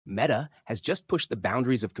Meta has just pushed the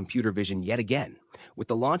boundaries of computer vision yet again with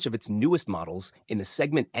the launch of its newest models in the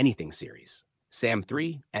Segment Anything series,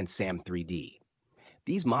 SAM3 and SAM3D.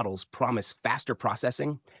 These models promise faster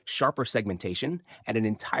processing, sharper segmentation, and an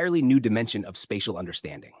entirely new dimension of spatial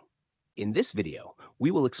understanding. In this video,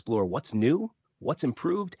 we will explore what's new, what's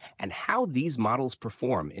improved, and how these models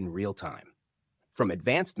perform in real time. From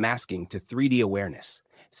advanced masking to 3D awareness,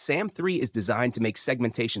 SAM3 is designed to make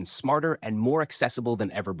segmentation smarter and more accessible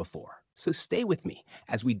than ever before. So stay with me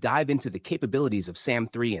as we dive into the capabilities of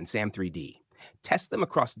SAM3 and SAM3D, test them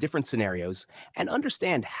across different scenarios, and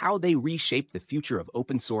understand how they reshape the future of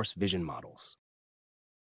open source vision models.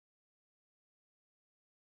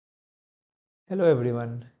 Hello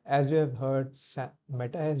everyone. As you have heard,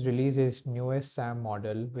 Meta has released its newest SAM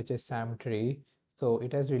model, which is SAM3. So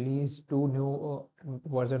it has released two new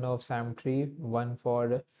version of SAM3, one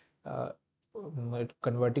for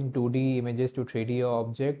converting 2D images to 3D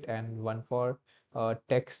object and one for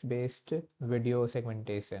text-based video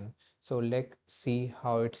segmentation. So let's see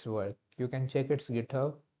how it's work. You can check its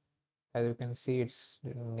GitHub. As you can see, its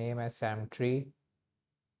name as SAM3.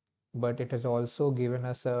 But it has also given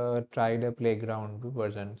us a try the playground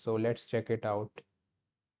version. So let's check it out.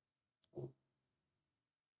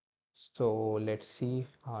 So let's see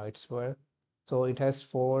how it's work. So it has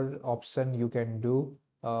four options you can do.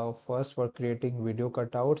 First, for creating video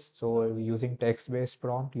cutouts. So using text-based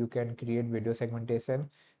prompt, you can create video segmentation.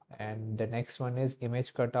 And the next one is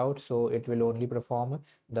image cutout. So it will only perform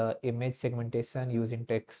the image segmentation using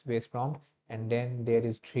text-based prompt. And then there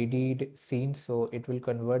is 3D scene. So it will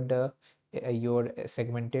convert the your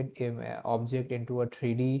segmented object into a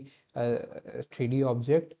 3D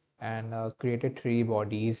object and created 3D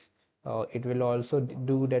bodies. It will also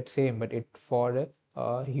do that same, but it for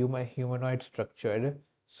humanoid structure.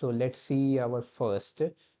 So let's see our first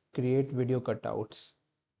create video cutouts.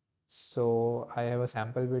 So I have a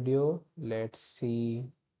sample video. Let's see.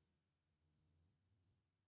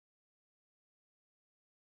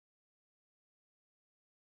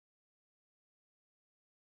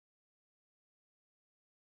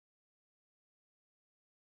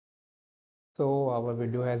 So our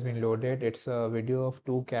video has been loaded. It's a video of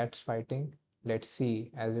two cats fighting. Let's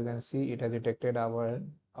see. As you can see, it has detected our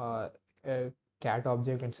uh, cat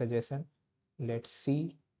object in suggestion. Let's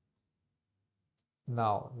see.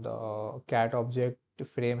 Now the cat object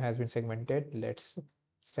frame has been segmented. Let's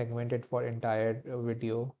segment it for entire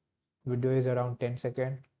video. Video is around 10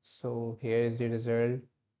 seconds. So here is the result.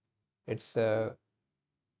 It's a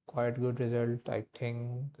quite good result. I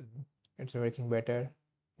think it's working better.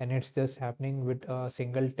 And it's just happening with a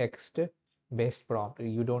single text based prompt.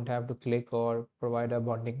 You don't have to click or provide a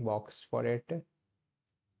bounding box for it.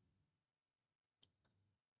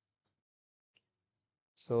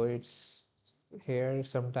 So it's here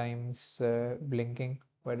sometimes blinking,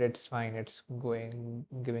 but it's fine. It's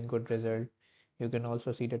giving good result. You can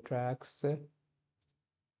also see the tracks.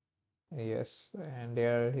 Yes, and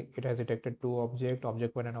there it has detected two object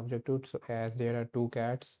one and object two. So as there are two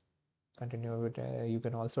cats, continue with. You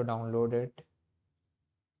can also download it.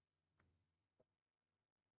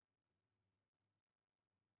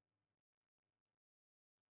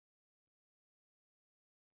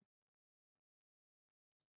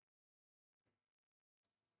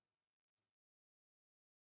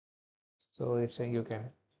 So it's a you can.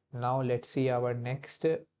 Now let's see our next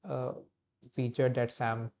feature that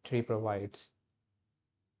SAM3 provides.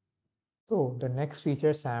 So the next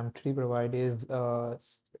feature SAM3 provide is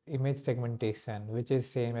image segmentation, which is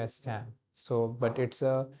same as SAM. So, but it's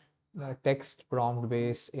a text prompt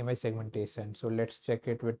based image segmentation. So let's check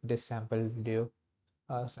it with this sample video,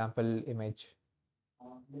 sample image.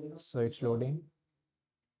 So it's loading.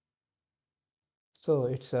 So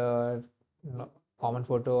it's a common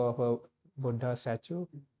photo of a Buddha statue.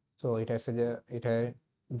 So it had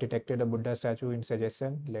detected a Buddha statue in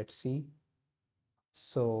suggestion. Let's see.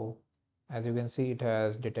 So as you can see, it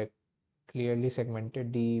has detect clearly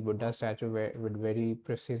segmented the Buddha statue with very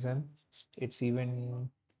precision. It's even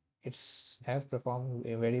it's have performed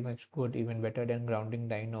very much good, even better than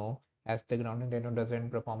GroundingDINO, as the GroundingDINO doesn't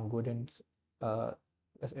perform good in uh,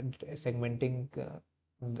 segmenting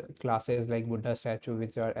the classes like Buddha statue,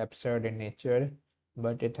 which are absurd in nature,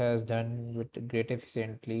 but it has done with great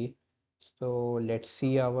efficiently. So let's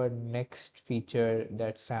see our next feature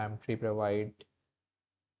that SAM3 provide.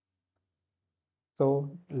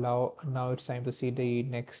 So now it's time to see the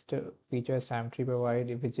next feature SAM3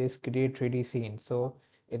 provide, which is create 3D scene. So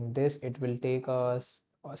in this, it will take a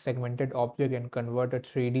segmented object and convert a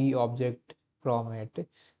 3D object from it.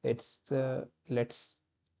 It's let's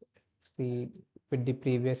see with the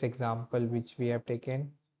previous example which we have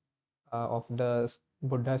taken. of the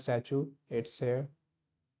Buddha statue. It's here.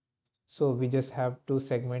 So we just have to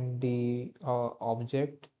segment the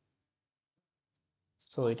object.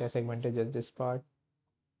 So it has segmented just this part.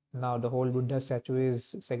 Now the whole Buddha statue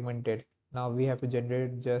is segmented. Now we have to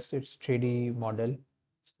generate just its 3D model.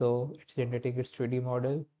 So it's generating its 3D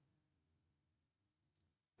model.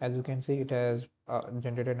 As you can see, it has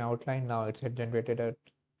generated an outline. Now it's generated a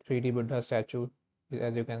 3D Buddha statue.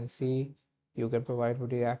 As you can see, you can provide for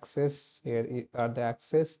the axis. Here are the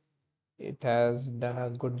axis. It has done a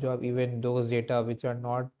good job. Even those data which are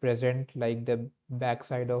not present, like the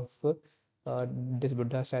backside of this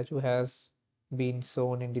Buddha statue, has been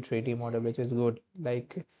shown in the 3D model, which is good.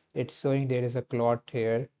 Like it's showing there is a cloth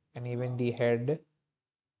here and even the head.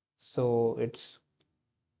 So it's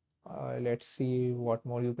let's see what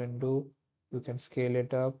more you can do. You can scale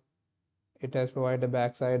it up. It has provided the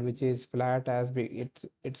backside which is flat, as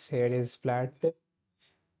its hair is flat.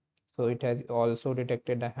 So it has also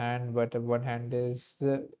detected the hand, but one hand is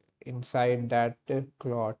inside that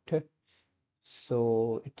cloth.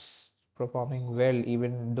 So it's performing well.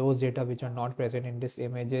 Even those data which are not present in this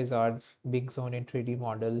images are being shown in 3D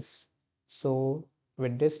models. So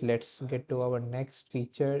with this, let's get to our next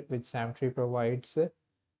feature which SAM3 provides.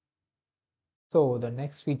 So the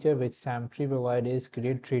next feature which SAM3 provides is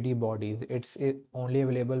create 3D bodies. It's only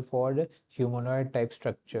available for the humanoid type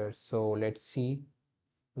structures. So let's see.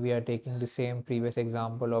 We are taking the same previous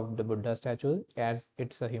example of the Buddha statue as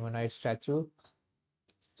it's a humanoid statue.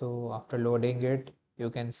 So after loading it, you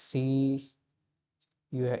can see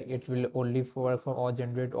it will only for all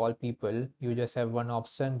generate all people. You just have one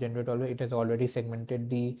option, generate all. It has already segmented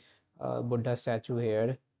the Buddha statue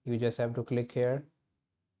here. You just have to click here.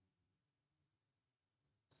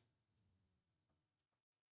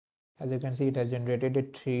 As you can see, it has generated a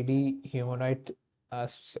 3D humanoid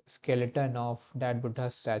skeleton of that Buddha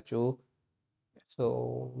statue.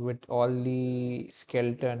 So with all the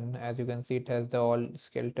skeleton, as you can see, it has the all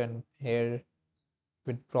skeleton here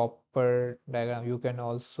with proper diagram. You can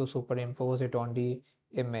also superimpose it on the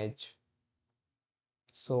image.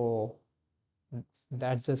 So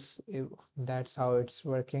that's just that's how it's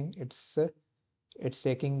working. It's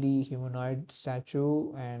taking the humanoid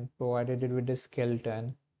statue and provided it with the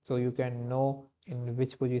skeleton, so you can know in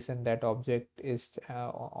which position that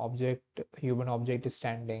human object is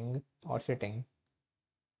standing or sitting.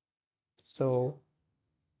 So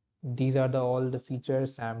these are all the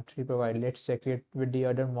features SAM3 provide. Let's check it with the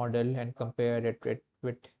other model and compare it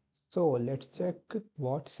with. So let's check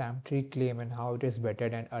what SAM3 claim and how it is better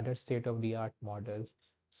than other state-of-the-art models.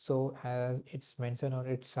 So as it's mentioned on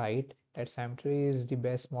its site that SAM3 is the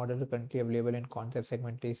best model currently available in concept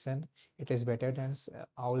segmentation. It is better than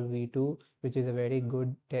OWL V2, which is a very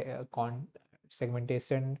good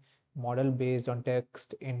segmentation model based on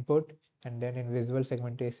text input, and then in visual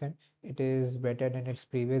segmentation, it is better than its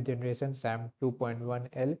previous generation SAM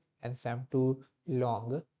 2.1L and SAM 2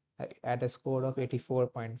 long at a score of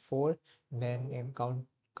 84.4. Then in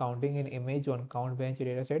counting in image on count bench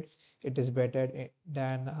datasets, it is better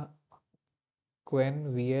than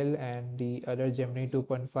Quen VL and the other Gemini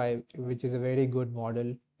 2.5, which is a very good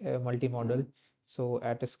model, multi-model. So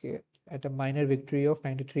at a minor victory of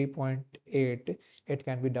 93.8, it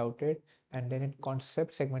can be doubted. And then in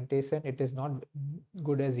concept segmentation, it is not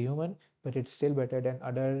good as human, but it's still better than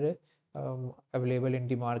other available in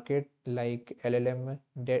the market like LLM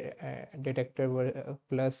detector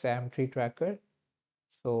plus SAM3 tracker.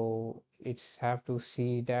 So it's have to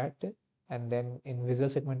see that. And then in visual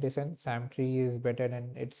segmentation, SAM3 is better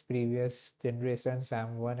than its previous generation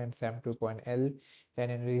SAM1 and SAM 2.L.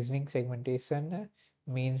 And in reasoning segmentation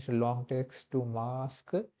means long text to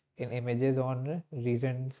mask in images on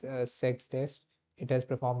reason sex test, it has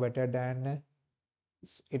performed better than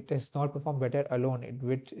it has not performed better alone.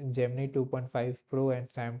 With Gemini 2.5 Pro and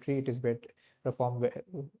SAM3, it is better performed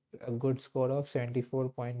a good score of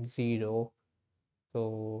 74.0.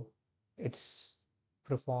 So it's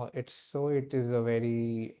it is a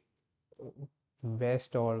very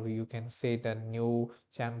best, or you can say the new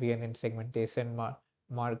champion in segmentation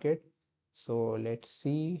market. So let's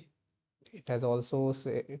see. It has also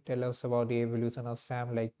tell us about the evolution of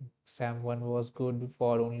SAM. Like SAM 1 was good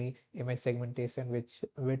for only image segmentation, which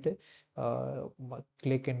with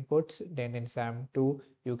click inputs. Then in SAM 2,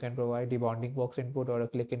 you can provide the bounding box input or a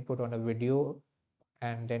click input on a video,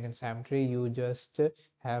 and then in SAM3 you just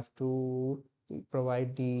have to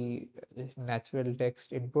provide the natural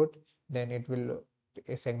text input, then it will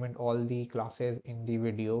segment all the classes in the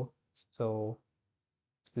video. So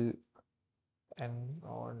and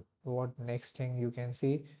on what next thing you can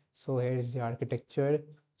see, so here is the architecture.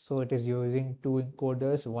 So it is using two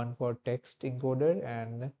encoders, one for text encoder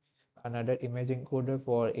and another image encoder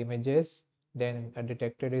for images. Then a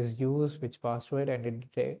detector is used which password and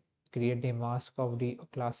it create the mask of the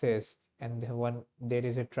classes, and there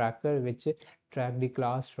is a tracker which track the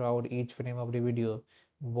class throughout each frame of the video.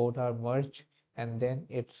 Both are merged and then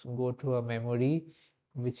it's go to a memory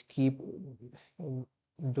which keeping in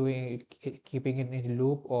a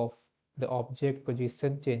loop of the object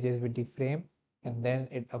position changes with the frame, and then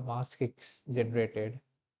a mask is generated.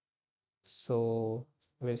 So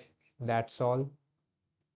well, that's all.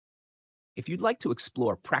 If you'd like to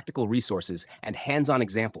explore practical resources and hands-on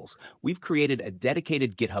examples, we've created a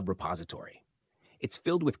dedicated GitHub repository. It's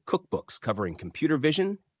filled with cookbooks covering computer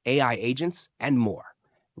vision, AI agents, and more.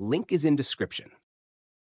 Link is in description.